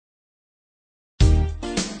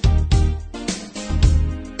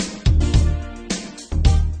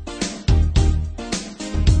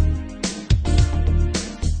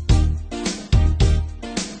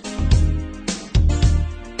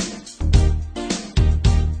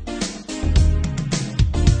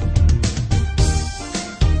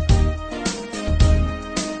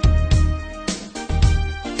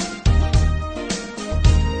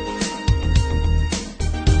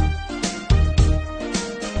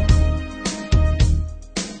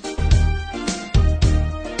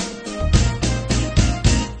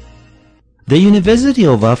The University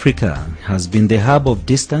of Africa has been the hub of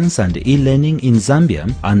distance and e-learning in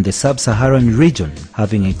Zambia and the sub-Saharan region,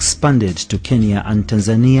 having expanded to Kenya and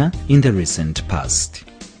Tanzania in the recent past.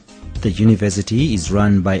 The university is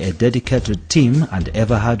run by a dedicated team and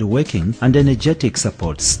ever hard-working and energetic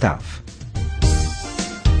support staff.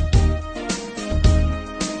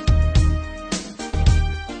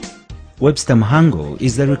 Webster Mhango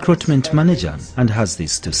is the recruitment manager and has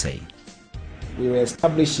this to say. We were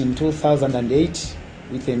established in 2008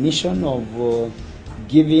 with a mission of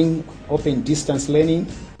giving open distance learning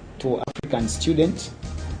to African students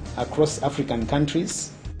across African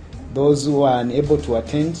countries, those who are unable to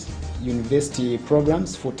attend university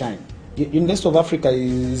programs full-time. The University of Africa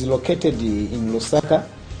is located in Lusaka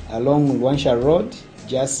along Luansha Road,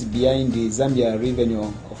 just behind the Zambia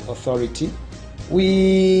Revenue Authority.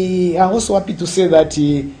 We are also happy to say that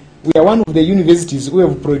we are one of the universities who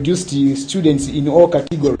have produced students in all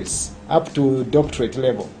categories up to doctorate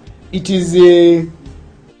level. It is a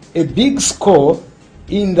big score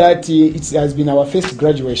in that it has been our first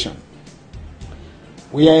graduation.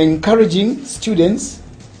 We are encouraging students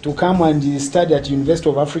to come and study at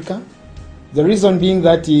University of Africa. The reason being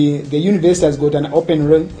that the university has got an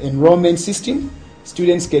open enrollment system.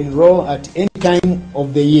 Students can enroll at any time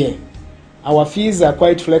of the year. Our fees are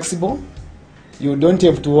quite flexible. You don't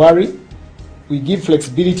have to worry. We give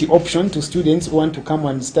flexibility option to students who want to come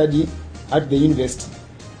and study at the university.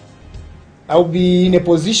 I'll be in a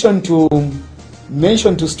position to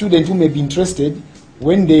mention to students who may be interested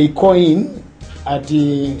when they call in at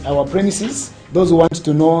our premises, those who want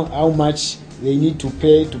to know how much they need to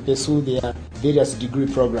pay to pursue their various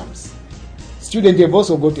degree programs. Students have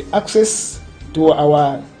also got access to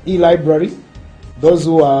our e-library, those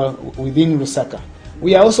who are within Lusaka.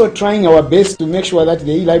 We are also trying our best to make sure that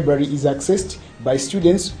the e-library is accessed by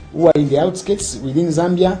students who are in the outskirts within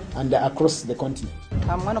Zambia and across the continent.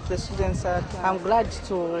 I'm one of the students. I'm glad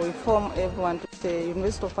to inform everyone that the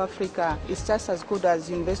University of Africa is just as good as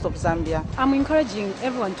University of Zambia. I'm encouraging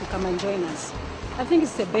everyone to come and join us. I think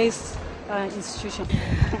it's the best institution.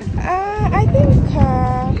 I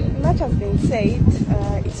think much has been said.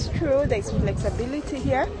 It's true, there's flexibility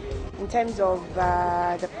here in terms of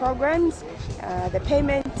the programs. The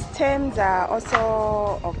payment terms are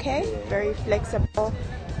also okay, very flexible,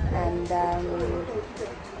 and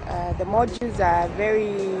the modules are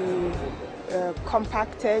very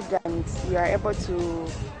compacted, and you are able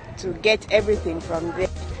to get everything from there.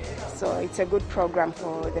 So it's a good program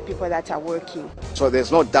for the people that are working. So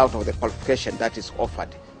there's no doubt of the qualification that is offered.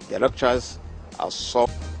 The lecturers are so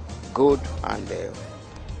good and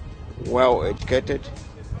well educated.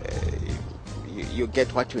 You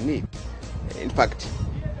get what you need. In fact,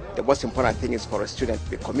 the most important thing is for a student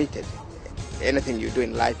to be committed. Anything you do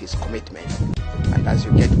in life is commitment. And as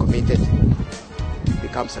you get committed, you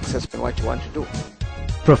become successful in what you want to do.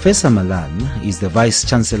 Professor Malan is the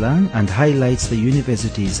Vice-Chancellor and highlights the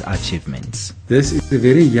university's achievements. This is a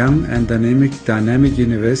very young and dynamic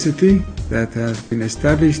university that has been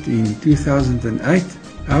established in 2008.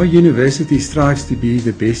 Our university strives to be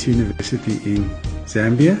the best university in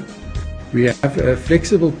Zambia. We have a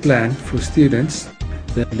flexible plan for students.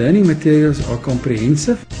 The learning materials are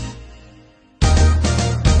comprehensive.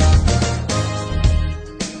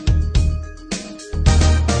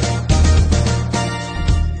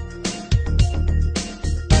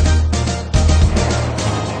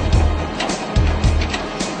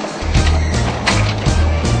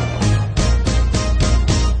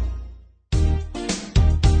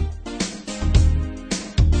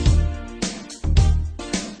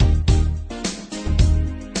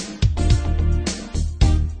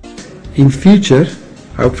 In future,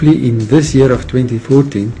 hopefully in this year of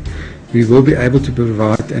 2014, we will be able to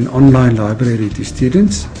provide an online library to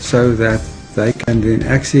students so that they can then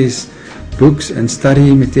access books and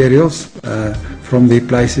study materials from their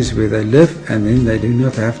places where they live, and then they do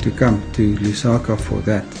not have to come to Lusaka for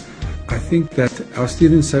that. I think that our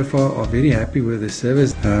students so far are very happy with the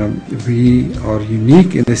service. We are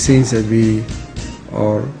unique in the sense that we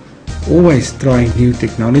are always trying new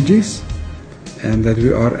technologies, and that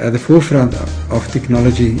we are at the forefront of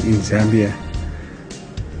technology in Zambia,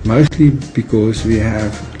 mostly because we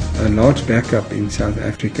have a large backup in South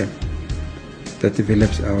Africa that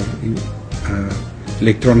develops our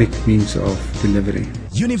electronic means of delivery.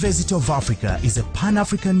 University of Africa is a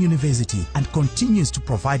Pan-African university and continues to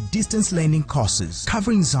provide distance learning courses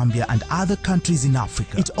covering Zambia and other countries in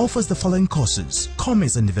Africa. It offers the following courses: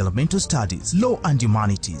 Commerce and Developmental Studies, Law and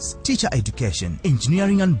Humanities, Teacher Education,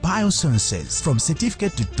 Engineering and Biosciences. From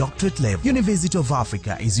certificate to doctorate level, University of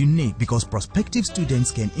Africa is unique because prospective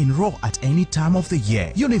students can enroll at any time of the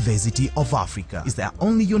year. University of Africa is the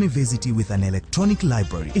only university with an electronic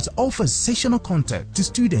library. It offers sessional contact to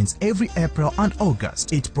students every April and August.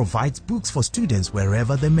 It provides books for students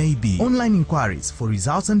wherever they may be. Online inquiries for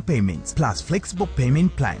results and payments, plus flexible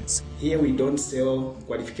payment plans. Here we don't sell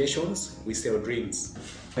qualifications, we sell dreams.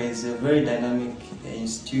 It's a very dynamic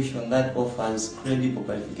institution that offers credible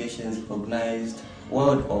qualifications recognized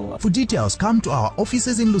world over. For details, come to our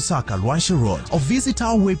offices in Lusaka, Luansha Road, or visit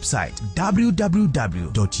our website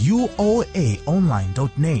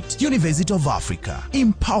www.uoaonline.net. University of Africa,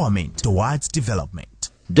 empowerment towards development.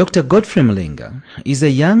 Dr. Godfrey Mlenga is a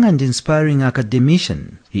young and inspiring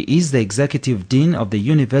academician. He is the Executive Dean of the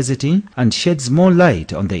university and sheds more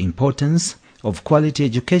light on the importance of quality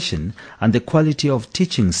education and the quality of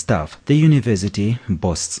teaching staff the university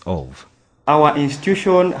boasts of. Our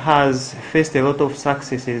institution has faced a lot of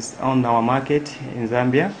successes on our market in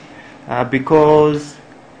Zambia because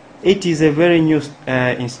it is a very new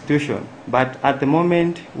institution, but at the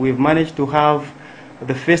moment we've managed to have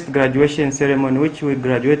the first graduation ceremony, which we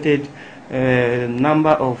graduated a number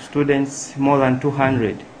of students, more than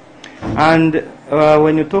 200. And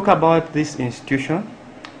when you talk about this institution,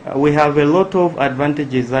 we have a lot of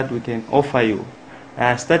advantages that we can offer you,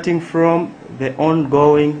 starting from the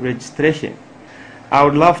ongoing registration. I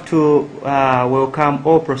would love to welcome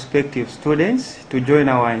all prospective students to join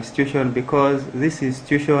our institution, because this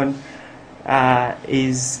institution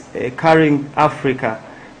is carrying Africa,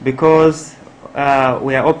 because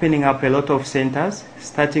we are opening up a lot of centers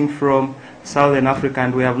starting from Southern Africa,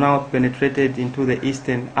 and we have now penetrated into the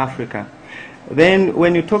Eastern Africa. Then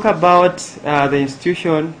when you talk about the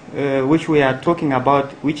institution which we are talking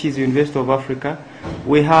about, which is University of Africa,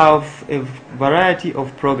 we have a variety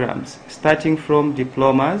of programs starting from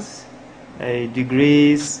diplomas,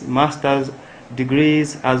 degrees, master's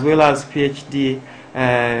degrees, as well as PhD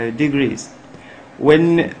degrees.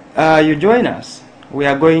 When you join us, we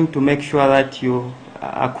are going to make sure that you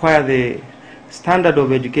acquire the standard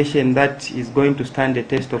of education that is going to stand the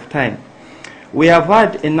test of time. We have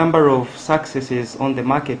had a number of successes on the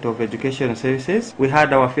market of education services. We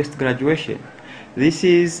had our first graduation. This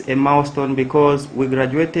is a milestone because we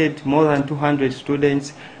graduated more than 200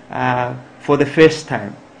 students for the first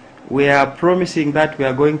time. We are promising that we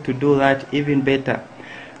are going to do that even better.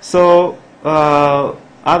 So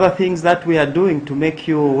other things that we are doing to make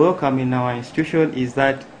you welcome in our institution is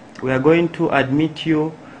that we are going to admit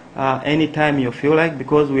you anytime you feel like,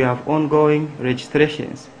 because we have ongoing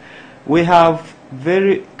registrations. We have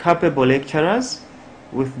very capable lecturers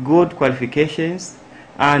with good qualifications,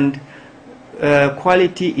 and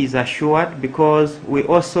quality is assured because we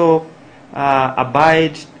also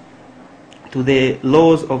abide to the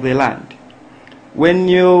laws of the land. When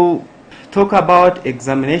you talk about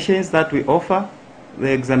examinations that we offer, the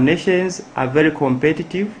examinations are very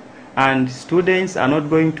competitive, and students are not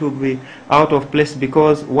going to be out of place,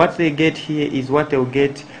 because what they get here is what they'll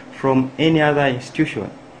get from any other institution.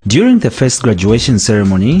 During the first graduation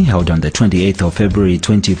ceremony held on the 28th of February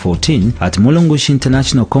 2014 at Mulungushi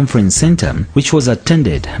International Conference Center, which was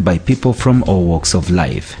attended by people from all walks of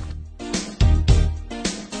life.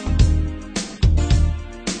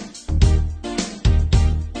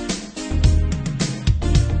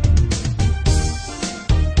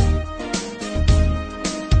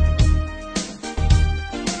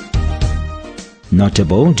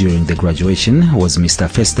 Notable during the graduation was Mr.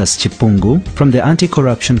 Festus Chipungu from the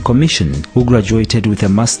Anti-Corruption Commission, who graduated with a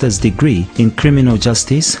master's degree in criminal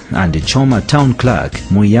justice, and Choma Town Clerk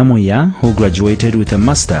Muya Muya, who graduated with a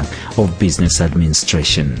Master of Business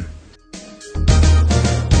Administration.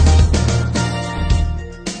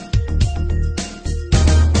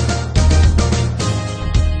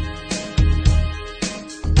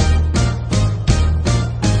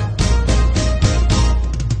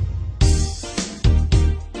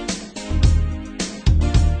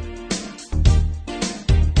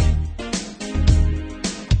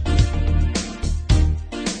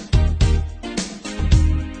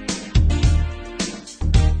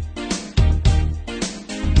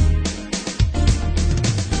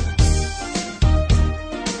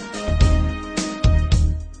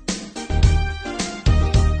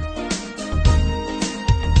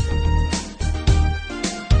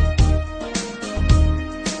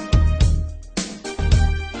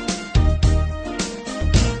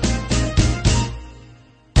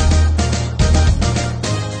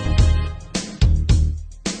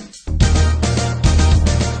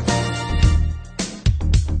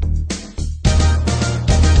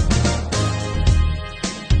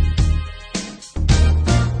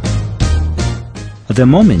 The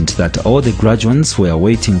moment that all the graduates were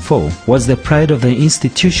waiting for was the pride of the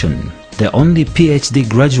institution. The only PhD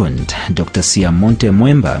graduate, Dr. Siamonte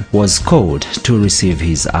Mwemba, was called to receive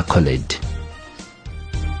his accolade.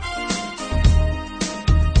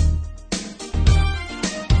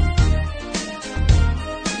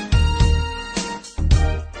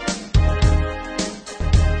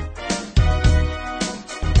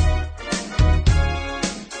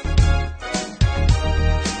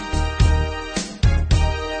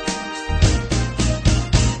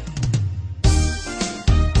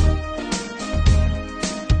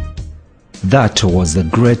 That was a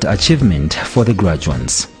great achievement for the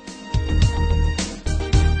graduates.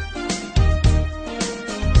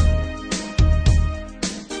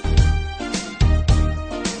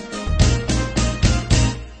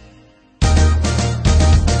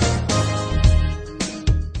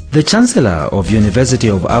 The Chancellor of University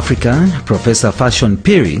of Africa, Professor Fashion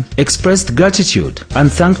Piri, expressed gratitude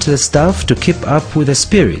and thanked the staff to keep up with the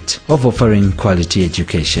spirit of offering quality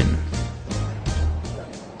education.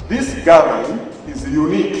 This gathering is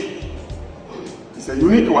unique. It's a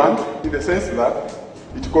unique one in the sense that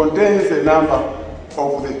it contains a number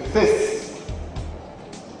of the firsts,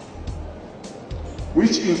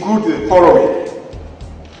 which include the following.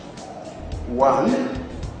 1,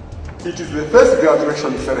 it is the first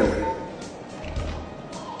graduation ceremony.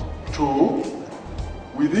 2,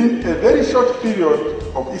 within a very short period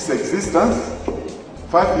of its existence,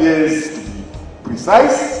 5 years to be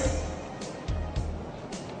precise,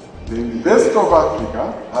 the University of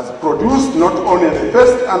Africa has produced not only the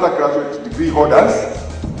first undergraduate degree holders,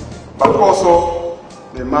 but also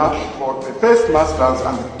for the first master's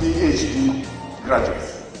and PhD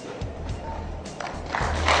graduates.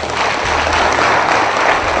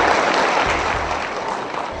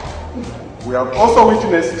 We have also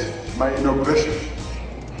witnessed my inauguration.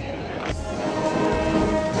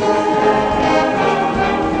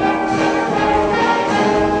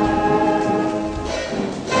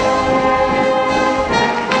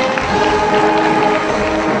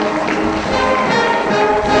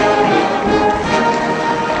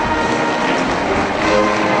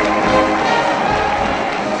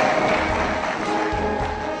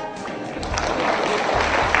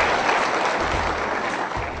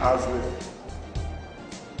 As the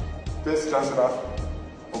First Chancellor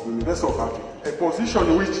of the University of Africa, a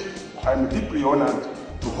position which I am deeply honored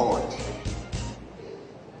to hold.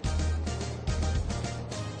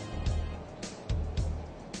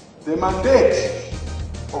 The mandate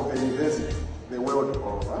of the university, the world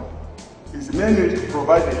over, is mainly to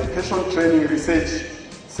provide education, training, research,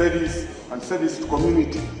 service, and service to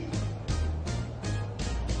community.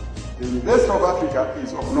 The University of Africa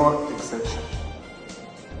is of no exception.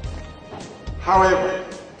 However,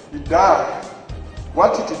 it does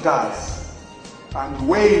what it does and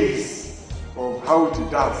ways of how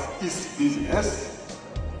it does its business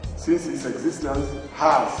since its existence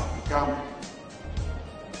has become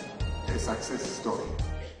a success story.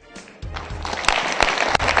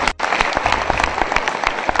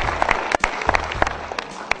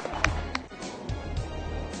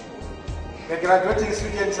 The graduating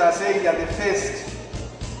students are saying they are the first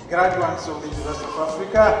graduates of the University of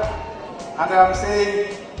Africa. And I'm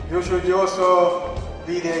saying you should also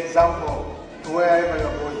be the example to wherever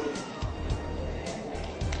you're going.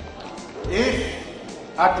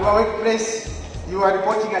 If at your workplace you are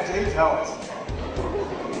reporting at 8 hours,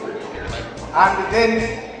 and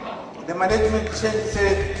then the management change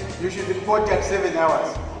said you should report at 7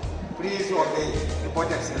 hours, please obey, report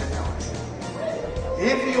at 7 hours.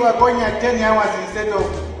 If you are going at 10 hours instead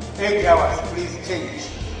of 8 hours, please change.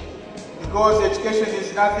 Because education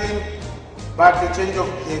is nothing but the change of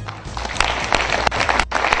behavior.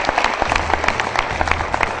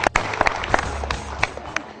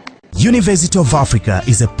 University of Africa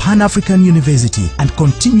is a Pan-African university and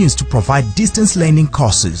continues to provide distance learning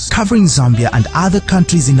courses covering Zambia and other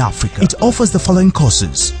countries in Africa. It offers the following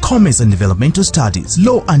courses: Commerce and Developmental Studies,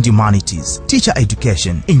 Law and Humanities, Teacher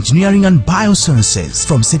Education, Engineering and Biosciences.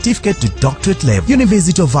 From certificate to doctorate level,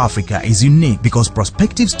 University of Africa is unique because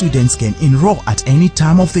prospective students can enroll at any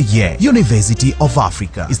time of the year. University of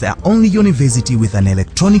Africa is the only university with an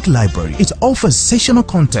electronic library. It offers sessional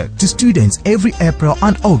contact to students every April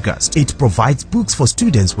and August. It provides books for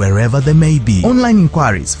students wherever they may be, online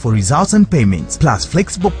inquiries for results and payments, plus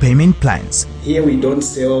flexible payment plans. Here we don't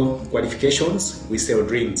sell qualifications, we sell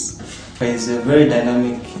dreams. It's a very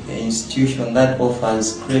dynamic institution that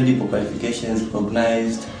offers credible qualifications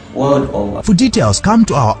recognized world over. For details, come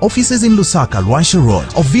to our offices in Lusaka, Luansha Road,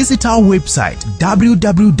 or visit our website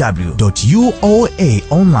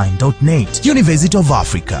www.uoaonline.net. University of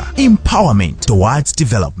Africa, empowerment towards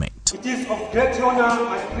development. It is of great honor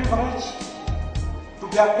and privilege to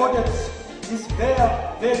be accorded this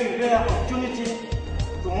very rare opportunity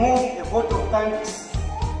to move a vote of thanks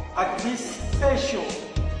at this special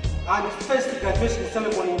and first graduation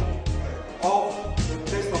ceremony of the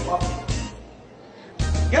University of Africa.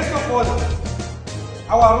 Guests of honor,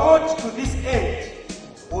 our road to this end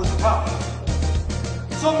was tough.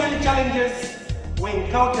 So many challenges were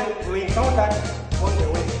encountered on the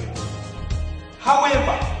way.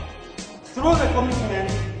 However, through the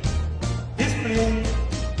commitment, discipline,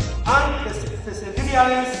 and the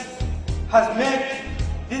perseverance has made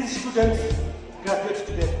these students graduate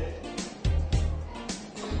today.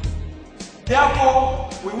 Therefore,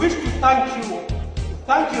 we wish to thank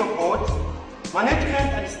your board,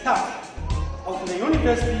 management and staff of the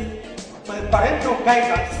university for the parental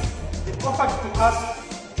guidance they offered to us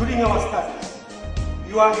during our studies.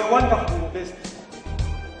 You are a wonderful university.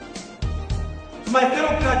 To my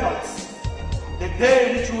fellow graduates, the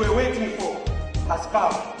day which we were waiting for has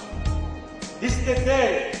come. This is the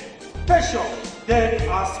day, special day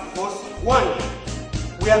as was one.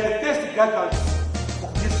 We are the first graduates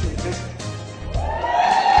of this university.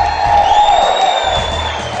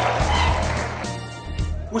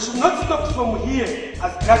 We should not stop from here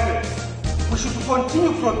as graduates. We should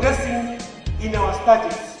continue progressing in our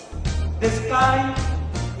studies. The sky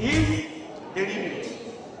is the limit.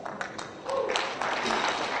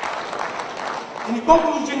 In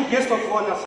conclusion, guests of honor,